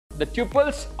the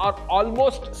tuples are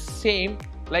almost same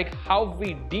like how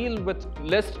we deal with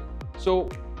list. So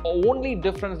only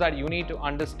difference that you need to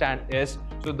understand is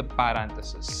the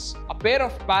parenthesis. A pair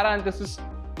of parentheses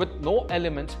with no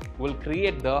elements will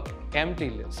create the empty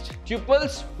list.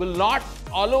 Tuples will not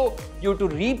allow you to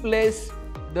replace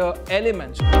the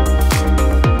elements.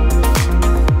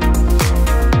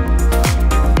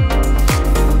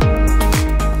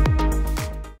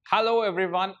 Hello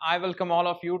everyone, I welcome all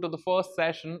of you to the first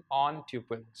session on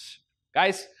tuples.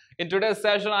 Guys, in today's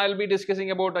session I will be discussing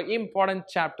about an important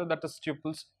chapter, that is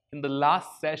tuples. In the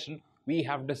last session we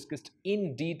have discussed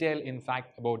in detail, in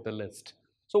fact, about the list.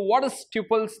 So what is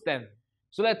tuples then?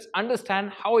 So let's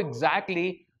understand how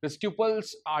exactly the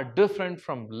tuples are different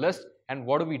from list and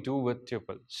what do we do with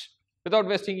tuples. Without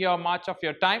wasting much of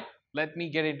your time, let me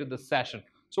get into the session.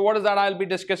 So what is that I'll be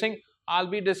discussing? I'll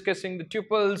be discussing the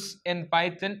tuples in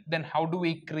Python, then how do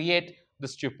we create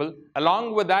this tuple.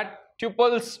 Along with that,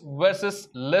 tuples versus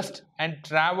list and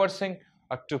traversing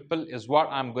a tuple is what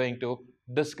I'm going to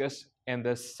discuss in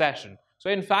this session. So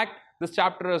in fact, this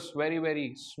chapter is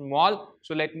very small,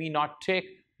 so let me not take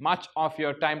much of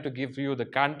your time to give you the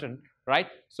content, right?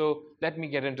 So let me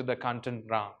get into the content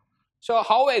round. So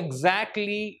how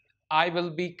exactly I will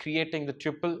be creating the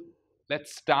tuple?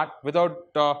 Let's start.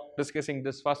 Without discussing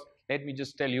this first, let me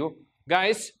just tell you,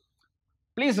 guys,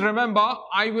 please remember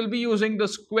I will be using the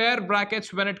square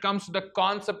brackets when it comes to the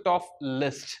concept of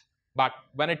list. But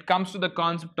when it comes to the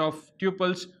concept of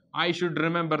tuples, I should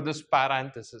remember this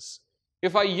parenthesis.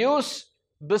 If I use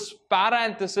this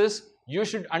parenthesis, you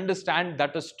should understand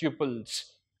that is tuples.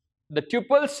 The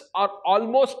tuples are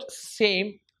almost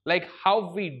same like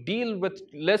how we deal with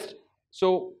list.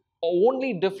 So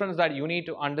only difference that you need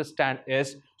to understand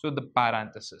is the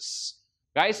parenthesis.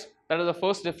 Guys, that is the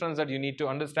first difference that you need to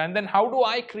understand. Then how do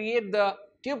I create the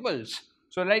tuples?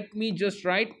 So let me just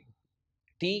write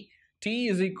T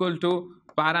is equal to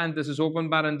parenthesis, open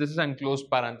parenthesis and close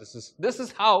parenthesis. This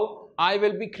is how I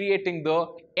will be creating the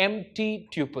empty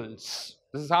tuples.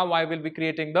 This is how I will be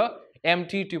creating the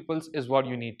empty tuples is what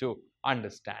you need to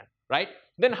understand, right?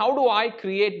 Then how do I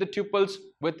create the tuples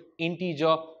with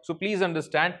integer? So please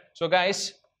understand. So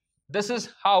guys, this is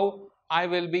how I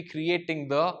will be creating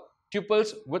the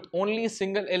tuples with only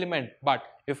single element. But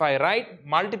if I write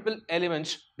multiple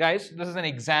elements, guys, this is an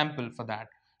example for that.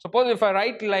 Suppose if I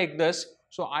write like this,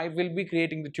 so I will be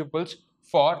creating the tuples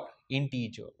for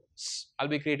integers. I'll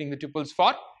be creating the tuples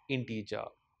for integer,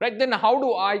 right? Then how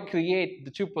do I create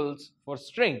the tuples for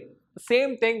string? The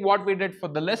same thing what we did for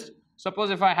the list. Suppose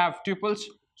if I have tuples,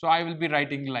 so I will be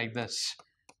writing like this,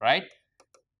 right?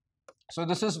 So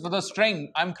this is for the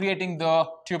string. I'm creating the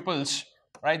tuples,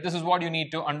 right? This is what you need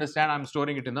to understand. I'm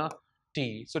storing it in a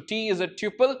T. So T is a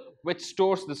tuple which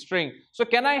stores the string. So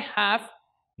can I have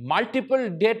multiple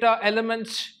data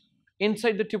elements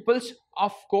inside the tuples?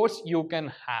 Of course you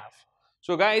can have.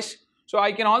 So guys, so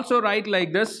I can also write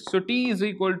like this. So T is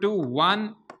equal to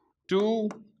 1, 2,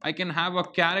 I can have a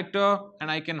character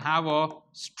and I can have a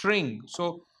string.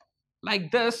 So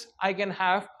like this, I can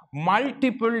have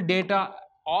multiple data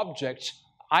objects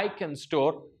I can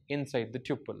store inside the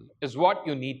tuple is what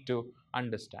you need to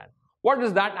understand. What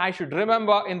is that I should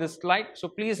remember in this slide? So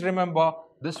please remember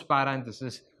this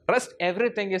parenthesis. Rest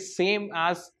everything is same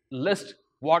as list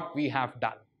what we have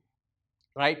done,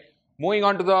 right? Moving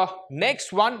on to the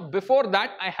next one. Before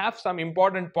that, I have some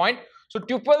important point. So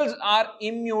tuples are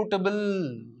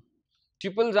immutable.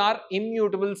 Tuples are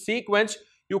immutable sequence.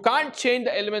 You can't change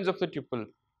the elements of the tuple.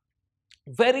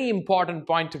 Very important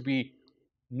point to be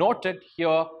noted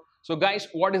here. So guys,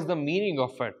 what is the meaning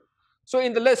of it? So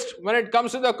in the list, when it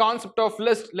comes to the concept of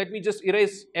list, let me just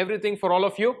erase everything for all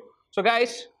of you. So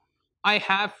guys, I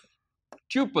have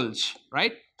tuples,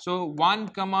 right? So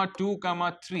 1, 2,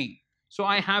 3. So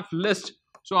I have list.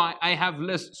 So I have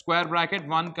list square bracket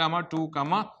 1, 2,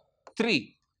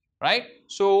 3, right?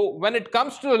 So when it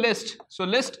comes to a list, so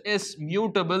list is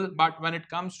mutable, but when it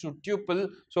comes to tuple,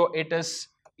 so it is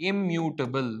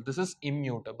immutable. This is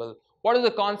immutable. What is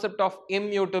the concept of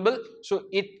immutable? So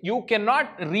you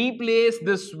cannot replace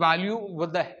this value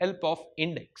with the help of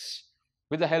index.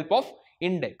 With the help of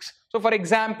index. So for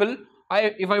example,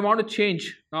 if I want to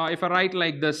change, if I write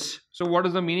like this, so what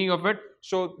is the meaning of it?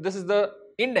 So this is the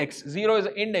index. 0 is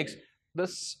the index.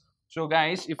 This. So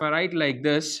guys, if I write like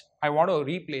this, I want to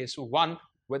replace 1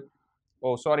 with,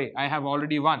 oh sorry, I have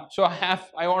already 1. So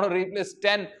I want to replace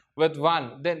 10 with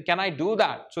 1. Then can I do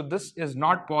that? So this is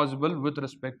not possible with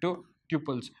respect to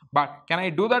tuples. But can I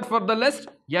do that for the list?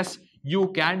 Yes,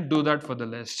 you can do that for the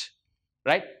list.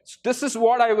 Right? So this is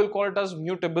what I will call it as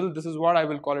mutable. This is what I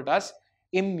will call it as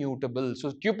immutable.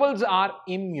 So tuples are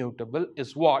immutable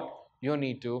is what you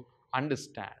need to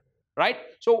understand, right?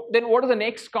 So then what is the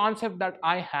next concept that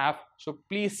I have? So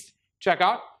please check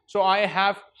out. So I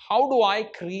have how do I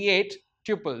create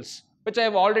tuples, which I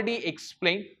have already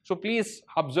explained. So please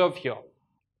observe here.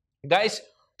 Guys,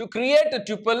 to create a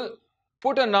tuple,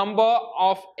 put a number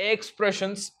of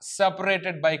expressions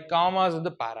separated by commas in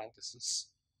the parentheses.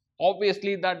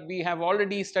 Obviously, that we have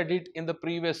already studied in the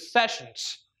previous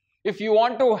sessions. If you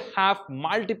want to have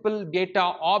multiple data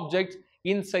objects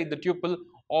inside the tuple,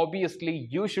 obviously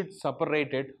you should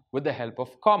separate it with the help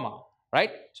of comma, right?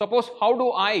 Suppose how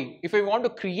do I, if I want to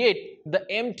create the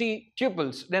empty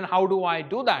tuples, then how do I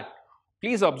do that?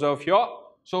 Please observe here.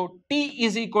 So T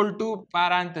is equal to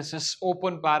parenthesis,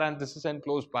 open parenthesis and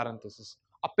close parenthesis.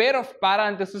 A pair of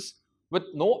parentheses with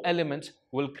no elements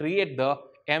will create the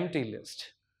empty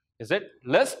list. Is it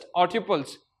list or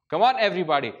tuples? Come on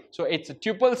everybody. So it's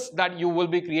tuples that you will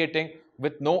be creating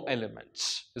with no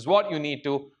elements is what you need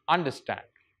to understand,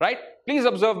 right? Please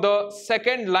observe the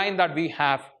second line that we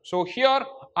have. So here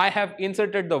I have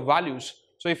inserted the values.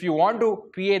 So if you want to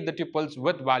create the tuples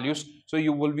with values, so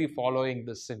you will be following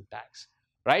this syntax,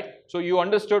 right? So you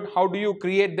understood how do you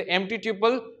create the empty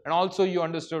tuple, and also you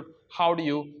understood how do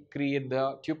you create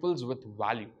the tuples with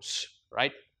values,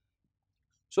 right?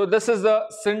 So this is the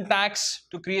syntax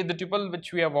to create the tuple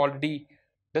which we have already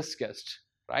discussed,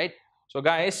 right? So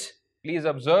guys, please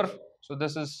observe. So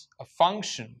this is a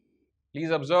function. Please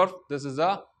observe, this is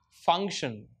a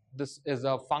function. This is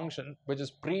a function which is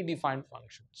predefined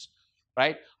functions,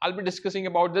 right? I'll be discussing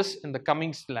about this in the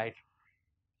coming slide.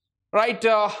 Right,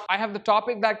 I have the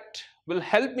topic that will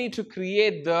help me to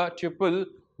create the tuple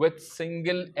with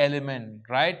single element,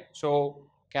 right? So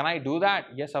can I do that?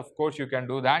 Yes, of course you can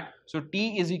do that. So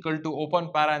T is equal to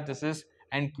open parenthesis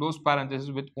and close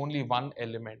parenthesis with only one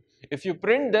element. If you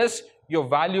print this, your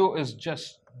value is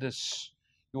just this.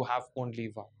 You have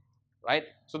only one, right?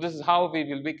 So this is how we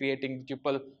will be creating the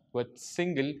tuple with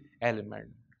single element.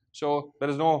 So there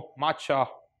is no much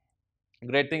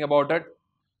great thing about it.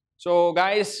 So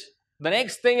guys, the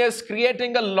next thing is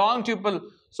creating a long tuple.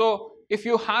 So if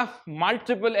you have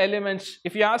multiple elements,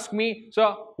 if you ask me,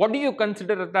 so what do you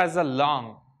consider it as a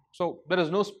long? So there is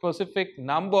no specific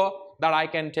number that I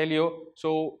can tell you.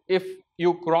 So if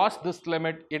you cross this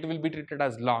limit, it will be treated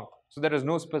as long. So there is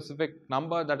no specific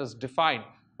number that is defined.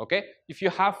 Okay. If you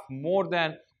have more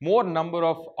number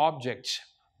of objects,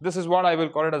 this is what I will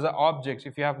call it as objects.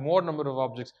 If you have more number of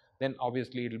objects, then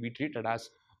obviously it will be treated as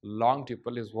long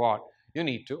tuple is what you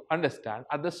need to understand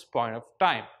at this point of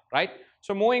time, right?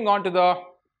 So moving on to the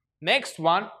next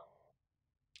one,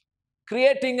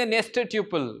 creating a nested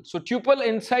tuple. So tuple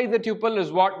inside the tuple is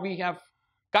what we have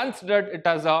considered it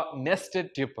as a nested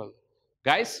tuple,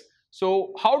 guys.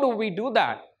 So how do we do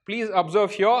that? Please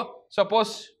observe here.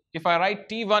 Suppose if I write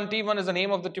T1 is the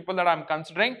name of the tuple that I'm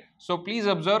considering. So please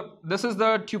observe, this is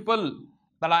the tuple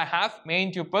that I have,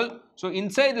 main tuple. So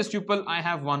inside this tuple, I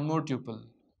have one more tuple.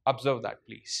 Observe that,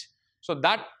 please. So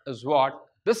that is what,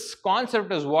 this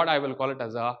concept is what I will call it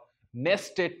as a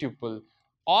nested tuple.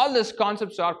 All these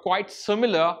concepts are quite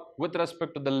similar with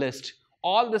respect to the list.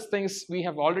 All these things we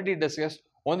have already discussed,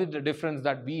 only the difference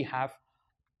that we have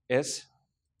is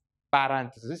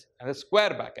parentheses and the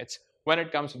square brackets when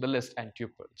it comes to the list and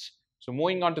tuples. So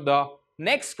moving on to the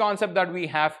next concept that we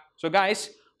have. So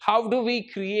guys, how do we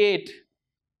create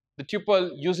the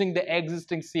tuple using the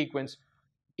existing sequence?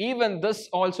 Even this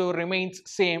also remains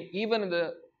same. Even in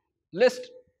the list,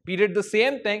 we did the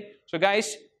same thing. So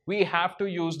guys, we have to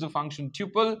use the function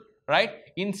tuple, right?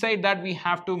 Inside that, we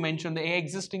have to mention the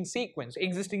existing sequence.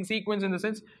 Existing sequence in the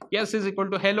sense, yes is equal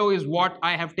to hello is what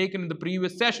I have taken in the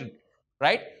previous session,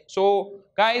 right? So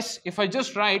guys, if I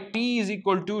just write T is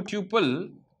equal to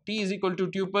tuple, T is equal to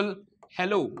tuple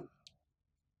hello,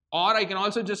 or I can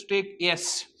also just take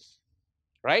S,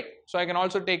 right? So I can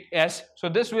also take S. So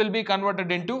this will be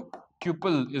converted into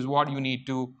tuple is what you need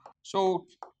to. So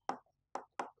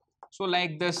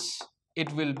like this,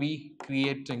 it will be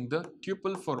creating the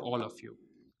tuple for all of you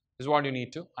is what you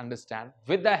need to understand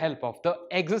with the help of the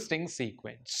existing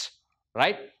sequence,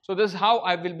 right? So this is how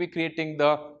I will be creating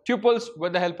the tuples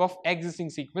with the help of existing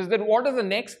sequence. Then what is the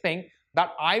next thing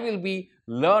that I will be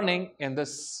learning in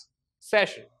this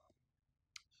session?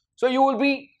 So you will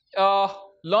be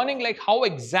learning like how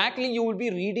exactly you will be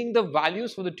reading the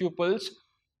values for the tuples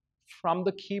from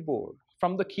the keyboard.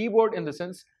 From the keyboard in the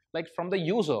sense like from the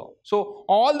user. So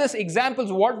all these examples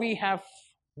what we have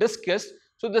discussed,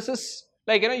 so this is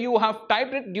like, you have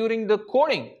typed it during the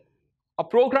coding. A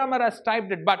programmer has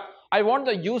typed it, but I want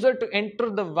the user to enter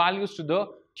the values to the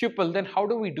tuple. Then how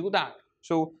do we do that?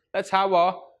 So let's have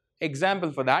a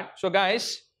example for that. So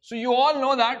guys, so you all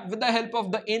know that with the help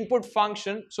of the input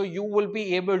function, so you will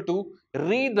be able to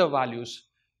read the values.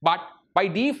 But by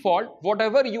default,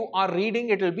 whatever you are reading,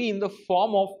 it will be in the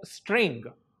form of string.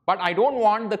 But I don't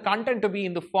want the content to be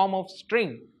in the form of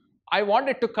string. I want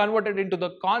it to convert it into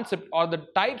the concept or the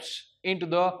types into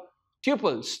the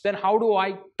tuples. Then how do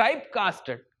I typecast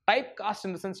it? Typecast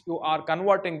in the sense you are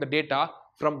converting the data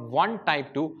from one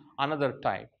type to another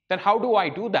type. Then how do I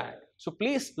do that? So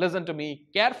please listen to me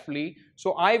carefully.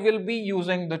 So I will be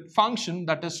using the function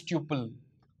that is tuple.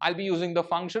 I'll be using the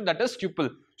function that is tuple.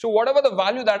 So whatever the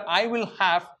value that I will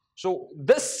have, so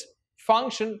this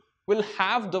function will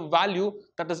have the value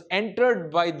that is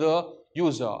entered by the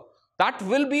user. That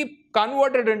will be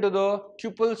converted into the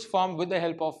tuples form with the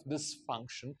help of this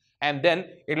function, and then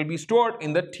it will be stored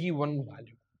in the T1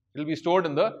 value. It will be stored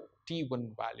in the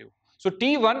T1 value. So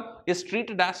T1 is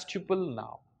treated as tuple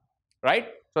now, right?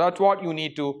 So that's what you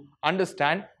need to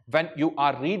understand when you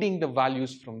are reading the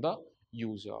values from the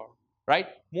user, right?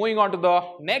 Moving on to the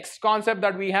next concept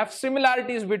that we have,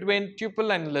 similarities between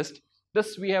tuple and list.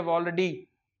 This we have already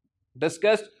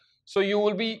discussed. So you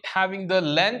will be having the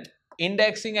length,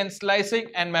 indexing and slicing,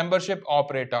 and membership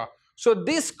operator. So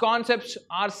these concepts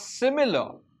are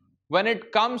similar when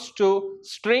it comes to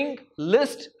string,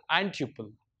 list and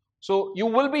tuple. So you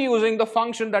will be using the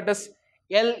function that is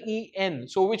len,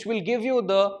 so which will give you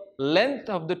the length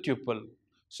of the tuple.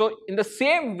 So in the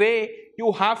same way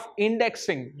you have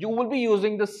indexing, you will be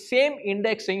using the same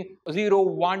indexing 0,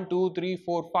 1, 2, 3,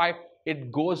 4, 5,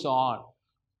 it goes on.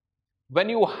 When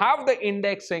you have the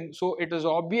indexing, so it is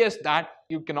obvious that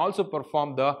you can also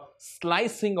perform the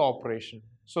slicing operation.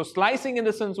 So slicing in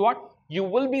the sense what? You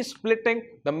will be splitting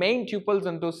the main tuples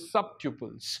into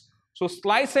subtuples. So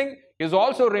slicing is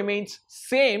also remains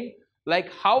same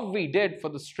like how we did for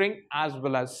the string as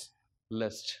well as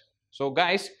list. So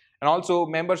guys, and also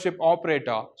membership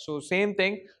operator. So same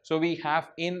thing. So we have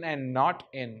in and not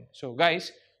in. So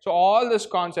guys, so all these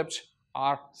concepts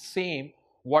are same.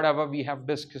 Whatever we have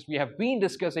discussed, we have been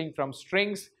discussing from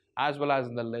strings as well as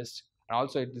in the list, and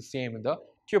also it's the same in the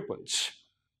tuples,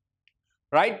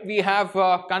 right? We have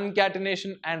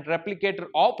concatenation and replicator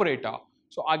operator.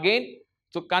 So again,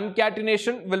 so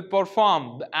concatenation will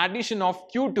perform the addition of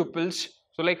q tuples,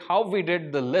 so like how we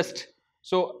did the list.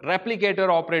 So replicator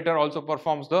operator also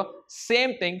performs the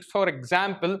same thing. For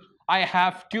example, I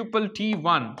have tuple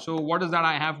t1. So what is that?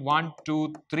 I have 1,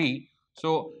 2, 3.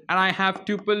 So, and I have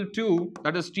tuple 2,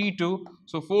 that is T2.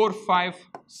 So 4, 5,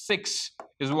 6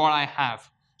 is what I have.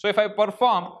 So if I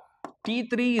perform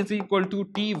T3 is equal to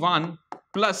T1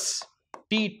 plus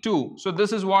T2. So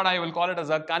this is what I will call it as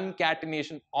a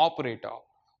concatenation operator.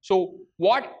 So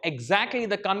what exactly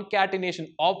the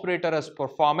concatenation operator is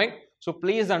performing? So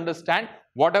please understand,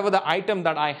 whatever the item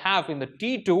that I have in the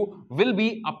T2 will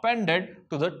be appended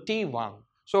to the T1.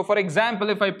 So for example,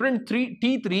 if I print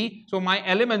T3, so my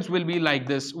elements will be like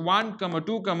this: 1,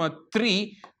 2,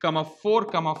 3,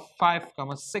 4, 5,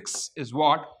 6 is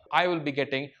what I will be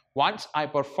getting once I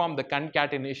perform the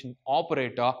concatenation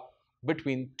operator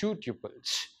between two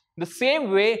tuples. The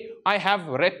same way I have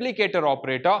replicator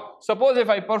operator. Suppose if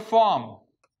I perform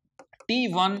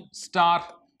T1 star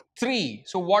 3,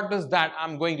 so what is that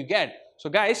I'm going to get? So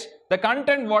guys, the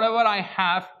content whatever I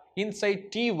have inside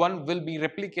T1 will be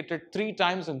replicated 3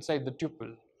 times inside the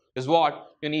tuple, is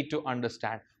what you need to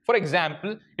understand. For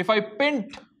example, if I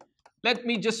print, let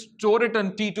me just store it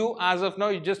on T2. As of now,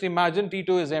 you just imagine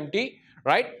T2 is empty,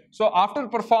 right? So after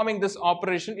performing this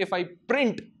operation, if I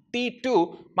print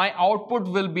T2, my output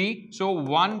will be, so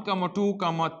 1, 2,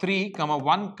 3,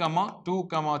 1, 2,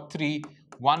 3,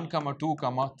 1, 2,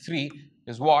 3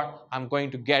 is what I'm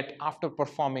going to get after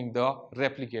performing the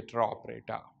replicator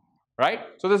operator. Right?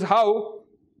 So this is how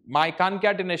my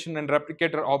concatenation and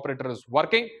replicator operator is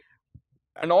working,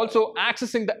 and also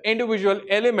accessing the individual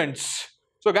elements.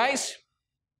 So guys,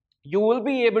 you will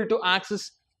be able to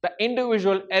access the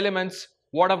individual elements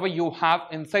whatever you have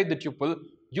inside the tuple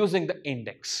using the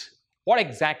index. What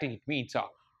exactly it means,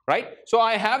 right? So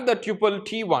I have the tuple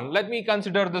T1. Let me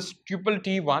consider this tuple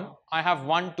T1. I have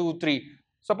 1, 2, 3.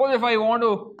 Suppose if I want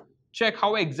to check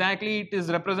how exactly it is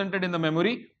represented in the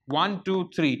memory, 1, 2,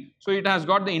 3. So it has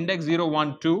got the index 0,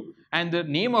 1, 2, and the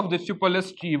name of this tuple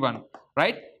is T1,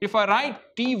 right? If I write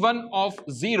T1 of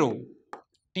 0,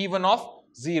 T1 of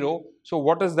 0, so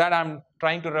what is that I'm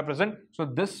trying to represent? So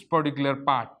this particular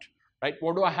part, right?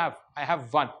 What do I have? I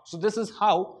have 1. So this is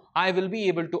how I will be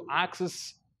able to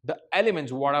access the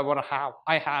elements whatever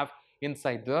I have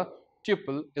inside the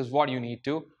tuple, is what you need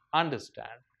to understand,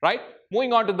 right?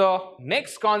 Moving on to the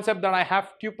next concept that I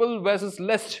have, tuple versus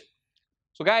list.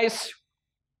 So guys,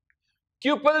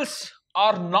 Tuples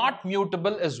are not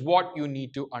mutable is what you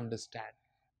need to understand.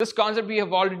 This concept we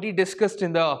have already discussed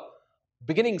in the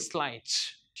beginning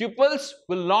slides. Tuples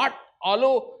will not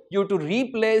allow you to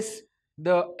replace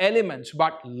the elements,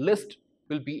 but list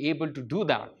will be able to do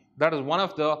that. That is one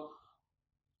of the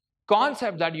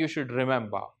concepts that you should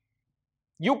remember.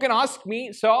 You can ask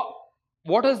me, sir,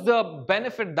 what is the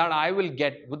benefit that I will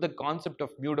get with the concept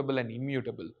of mutable and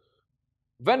immutable?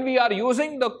 When we are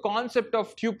using the concept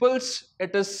of tuples,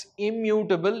 it is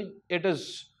immutable. It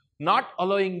is not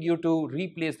allowing you to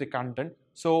replace the content.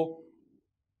 So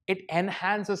it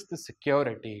enhances the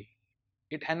security.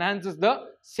 It enhances the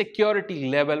security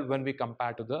level when we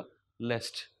compare to the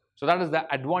list. So that is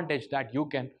the advantage that you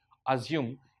can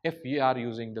assume if we are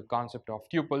using the concept of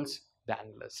tuples than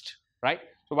list, right?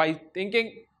 So by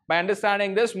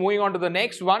understanding this, moving on to the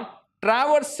next one,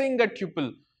 traversing a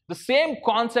tuple. The same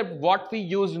concept what we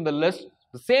use in the list,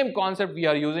 the same concept we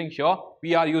are using here.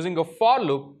 We are using a for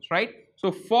loop, right?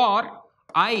 So for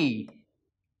I,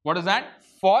 what is that?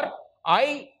 For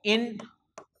I in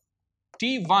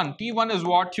T1. T1 is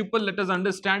what? Tuple. Let us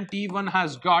understand. T1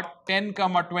 has got 10,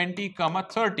 20,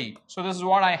 30. So this is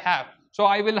what I have. So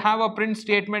I will have a print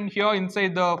statement here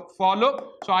inside the for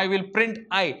loop. So I will print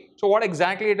I. So what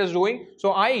exactly it is doing?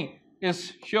 So I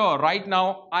is here right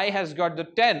now. I has got the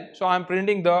 10. So I'm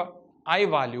printing the I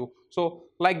value. So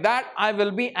like that, I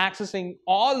will be accessing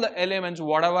all the elements,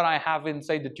 whatever I have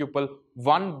inside the tuple,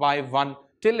 one by one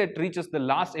till it reaches the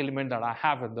last element that I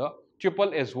have in the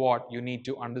tuple is what you need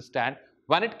to understand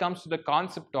when it comes to the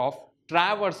concept of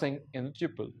traversing in the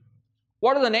tuple.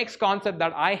 What is the next concept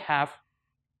that I have?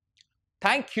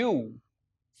 Thank you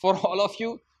for all of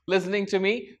you listening to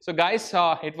me. So guys,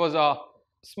 it was a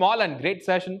small and great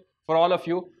session for all of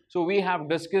you. So we have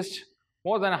discussed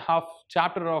more than a half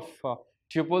chapter of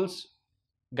tuples.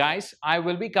 Guys, I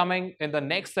will be coming in the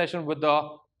next session with the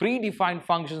predefined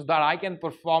functions that I can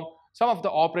perform some of the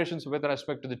operations with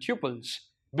respect to the tuples.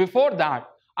 Before that,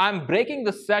 I'm breaking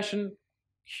the session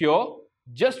here.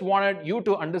 Just wanted you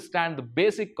to understand the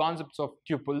basic concepts of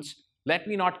tuples. Let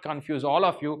me not confuse all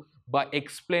of you by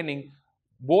explaining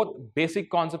both basic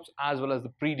concepts as well as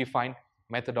the predefined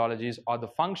methodologies or the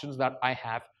functions that I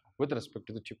have with respect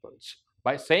to the tuples.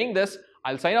 By saying this,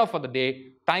 I'll sign off for the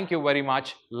day. Thank you very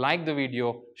much. Like the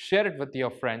video, share it with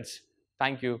your friends.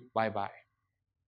 Thank you. Bye-bye.